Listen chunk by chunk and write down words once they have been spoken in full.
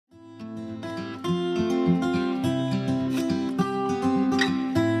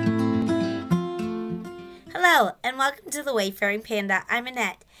Hello, and welcome to the Wayfaring Panda. I'm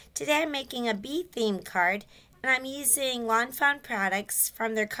Annette. Today I'm making a bee-themed card, and I'm using Fawn products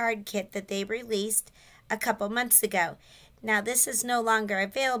from their card kit that they released a couple months ago. Now, this is no longer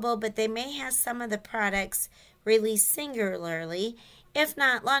available, but they may have some of the products released singularly. If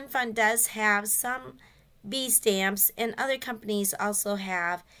not, Fawn does have some bee stamps, and other companies also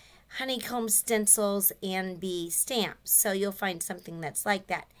have honeycomb stencils and bee stamps, so you'll find something that's like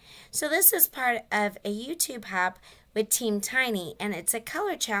that. So this is part of a YouTube hub with Team Tiny, and it's a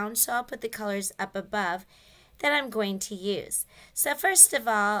color challenge, so I'll put the colors up above that I'm going to use. So first of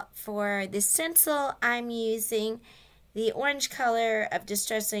all, for the stencil, I'm using the orange color of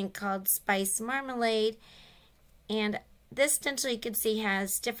Distress Ink called Spice Marmalade, and this stencil you can see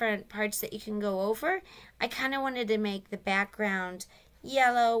has different parts that you can go over. I kind of wanted to make the background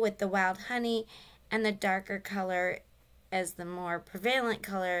yellow with the wild honey and the darker color as the more prevalent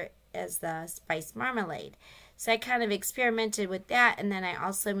color as the spice marmalade. So I kind of experimented with that, and then I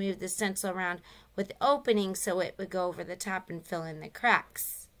also moved the stencil around with the opening so it would go over the top and fill in the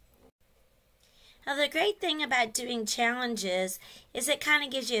cracks. Now the great thing about doing challenges is it kind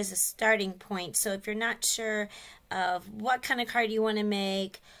of gives you as a starting point. So if you're not sure of what kind of card you want to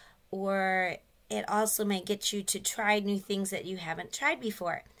make, or it also may get you to try new things that you haven't tried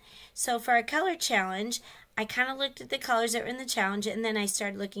before. So for a color challenge, I kind of looked at the colors that were in the challenge, and then I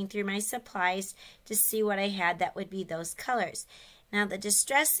started looking through my supplies to see what I had that would be those colors. Now the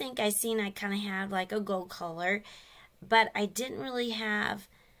Distress Ink I kind of had like a gold color, but I didn't really have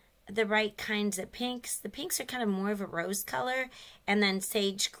the right kinds of pinks. The pinks are kind of more of a rose color, and then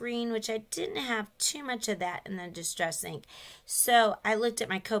sage green, which I didn't have too much of that in the Distress Ink. So I looked at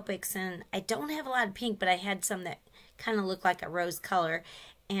my Copics, and I don't have a lot of pink, but I had some that kind of look like a rose color,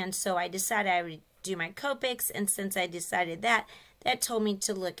 and so I decided I would do my Copics, and since I decided that, that told me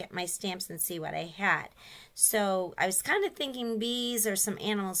to look at my stamps and see what I had. So I was kind of thinking bees or some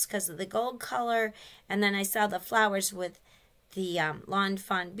animals because of the gold color, and then I saw the flowers with the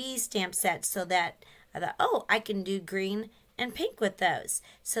Fawn bee stamp set, so that I thought, oh, I can do green and pink with those.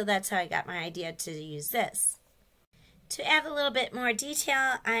 So that's how I got my idea to use this. To add a little bit more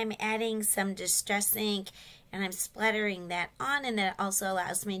detail, I'm adding some Distress Ink, and I'm splattering that on, and that also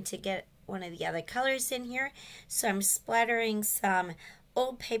allows me to get one of the other colors in here. So I'm splattering some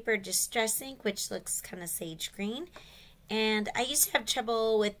old paper Distress Ink, which looks kind of sage green. And I used to have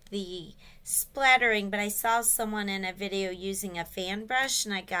trouble with the splattering, but I saw someone in a video using a fan brush,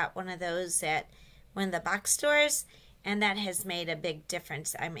 and I got one of those at one of the box stores, and that has made a big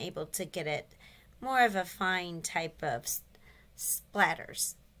difference. I'm able to get it more of a fine type of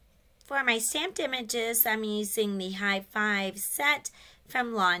splatters. For my stamped images, I'm using the Hive 5 set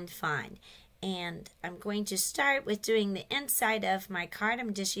from Fawn, and I'm going to start with doing the inside of my card.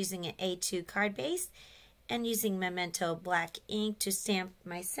 I'm just using an A2 card base and using Memento black ink to stamp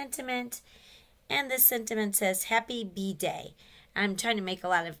my sentiment. And the sentiment says, Happy Bee Day. I'm trying to make a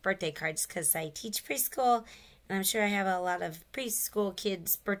lot of birthday cards because I teach preschool, and I'm sure I have a lot of preschool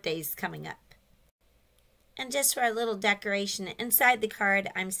kids' birthdays coming up. And just for a little decoration inside the card,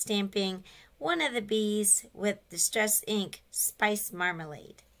 I'm stamping one of the bees with Distress Ink Spice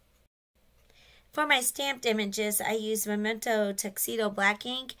Marmalade. For my stamped images, I used Memento Tuxedo black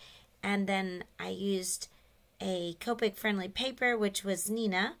ink, and then I used a Copic friendly paper, which was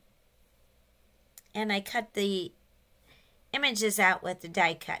Neenah, and I cut the images out with the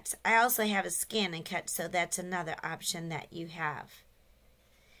die cuts. I also have a scan and cut, so that's another option that you have.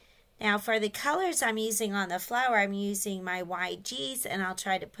 Now for the colors I'm using on the flower, I'm using my YGs, and I'll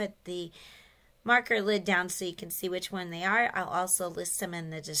try to put the marker lid down so you can see which one they are. I'll also list them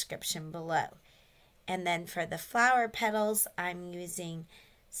in the description below. And then for the flower petals, I'm using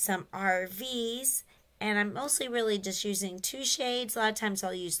some RVs, and I'm mostly really just using 2 shades. A lot of times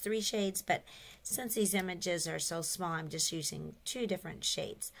I'll use 3 shades, but since these images are so small, I'm just using 2 different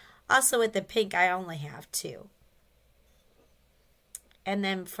shades. Also with the pink, I only have 2. And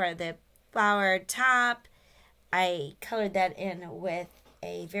then for the flower top, I colored that in with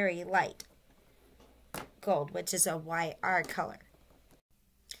a very light gold, which is a YR color.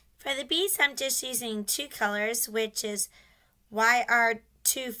 For the bees, I'm just using 2 colors, which is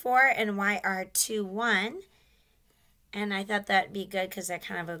YR24 and YR21. And I thought that'd be good because they're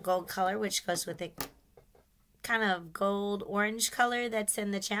kind of a gold color, which goes with the kind of gold orange color that's in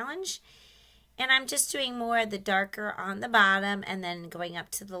the challenge. And I'm just doing more of the darker on the bottom and then going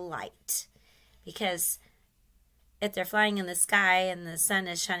up to the light, because if they're flying in the sky and the sun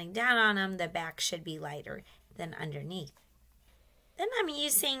is shining down on them, the back should be lighter than underneath. Then I'm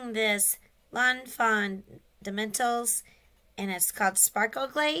using this Fawn dimentals, and it's called Sparkle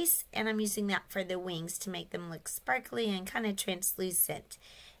Glaze, and I'm using that for the wings to make them look sparkly and kind of translucent.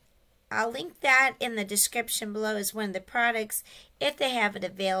 I'll link that in the description below as one of the products if they have it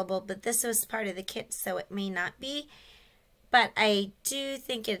available, but this was part of the kit, so it may not be. But I do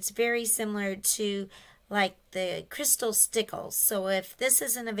think it's very similar to like the Crystal Stickles. So if this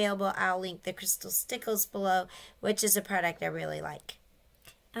isn't available, I'll link the Crystal Stickles below, which is a product I really like.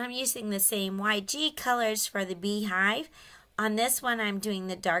 And I'm using the same YG colors for the Beehive. On this one, I'm doing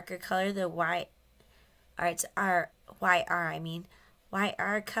the darker color, the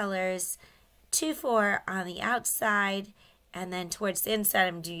YR colors 2-4 on the outside, and then towards the inside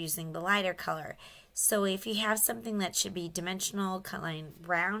I'm using the lighter color. So if you have something that should be dimensional, kind of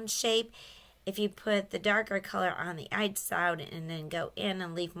round shape, if you put the darker color on the outside and then go in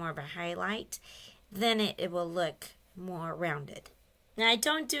and leave more of a highlight, then it will look more rounded. Now I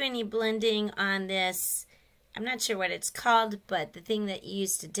don't do any blending on this. I'm not sure what it's called, but the thing that you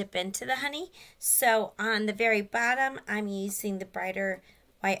use to dip into the honey. So on the very bottom, I'm using the brighter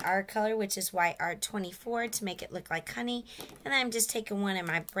YR color, which is YR24, to make it look like honey. And then I'm just taking one of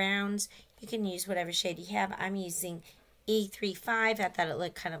my browns. You can use whatever shade you have. I'm using E35. I thought it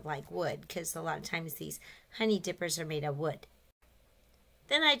looked kind of like wood, because a lot of times these honey dippers are made of wood.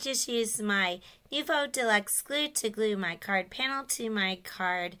 Then I just used my Nuvo Deluxe glue to glue my card panel to my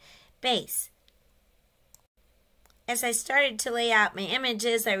card base. As I started to lay out my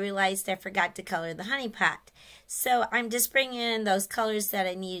images, I realized I forgot to color the honey pot. So I'm just bringing in those colors that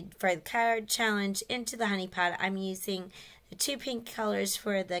I need for the card challenge into the honey pot. I'm using the 2 pink colors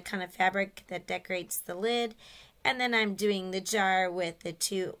for the kind of fabric that decorates the lid. And then I'm doing the jar with the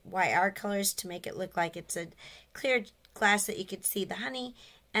 2 YR colors to make it look like it's a clear glass that you could see the honey.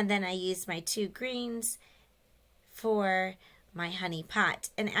 And then I used my 2 greens for my honey pot.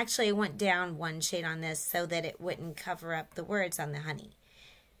 And actually I went down 1 shade on this so that it wouldn't cover up the words on the honey.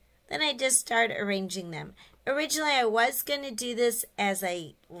 Then I just started arranging them. Originally I was going to do this as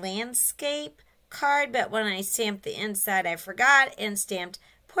a landscape card, but when I stamped the inside I forgot and stamped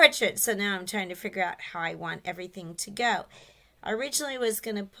portrait. So now I'm trying to figure out how I want everything to go. I originally was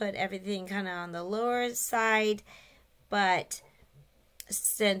going to put everything kind of on the lower side, but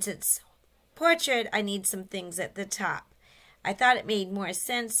since it's portrait, I need some things at the top. I thought it made more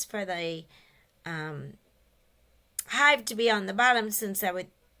sense for the hive to be on the bottom, since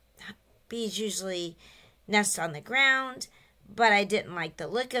bees usually nest on the ground, but I didn't like the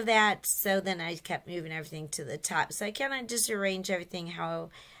look of that, so then I kept moving everything to the top. So I kind of just arrange everything how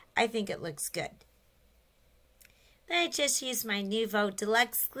I think it looks good. Then I just used my Nuvo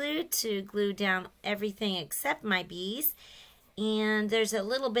Deluxe glue to glue down everything except my bees. And there's a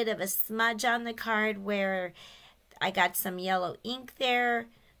little bit of a smudge on the card where I got some yellow ink there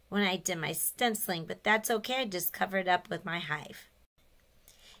when I did my stenciling, but that's okay. I just covered it up with my hive.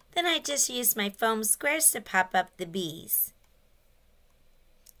 Then I just used my foam squares to pop up the bees.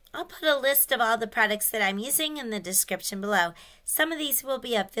 I'll put a list of all the products that I'm using in the description below. Some of these will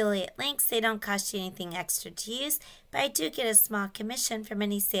be affiliate links. They don't cost you anything extra to use, but I do get a small commission from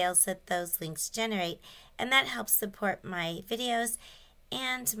any sales that those links generate, and that helps support my videos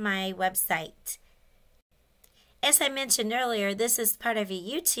and my website. As I mentioned earlier, this is part of a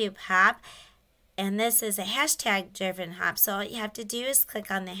YouTube hop, and this is a hashtag-driven hop. So all you have to do is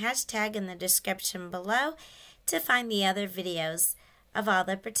click on the hashtag in the description below to find the other videos of all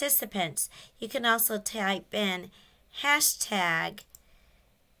the participants. You can also type in hashtag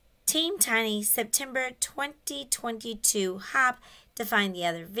Team Tiny September 2022 hop to find the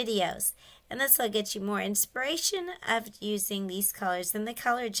other videos. And this will get you more inspiration of using these colors in the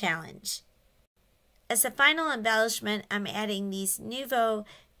color challenge. As a final embellishment, I'm adding these Nuvo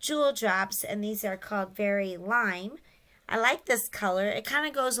Jewel Drops, and these are called Very Lime. I like this color. It kind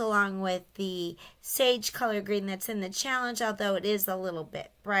of goes along with the sage color green that's in the challenge, although it is a little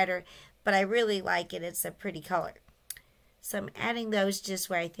bit brighter, but I really like it. It's a pretty color. So I'm adding those just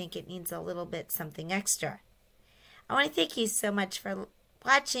where I think it needs a little bit something extra. I want to thank you so much for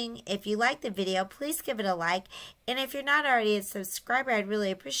watching. If you like the video, please give it a like, and if you're not already a subscriber, I'd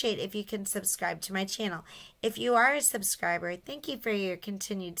really appreciate if you can subscribe to my channel. If you are a subscriber, thank you for your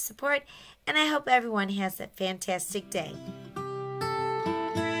continued support, and I hope everyone has a fantastic day.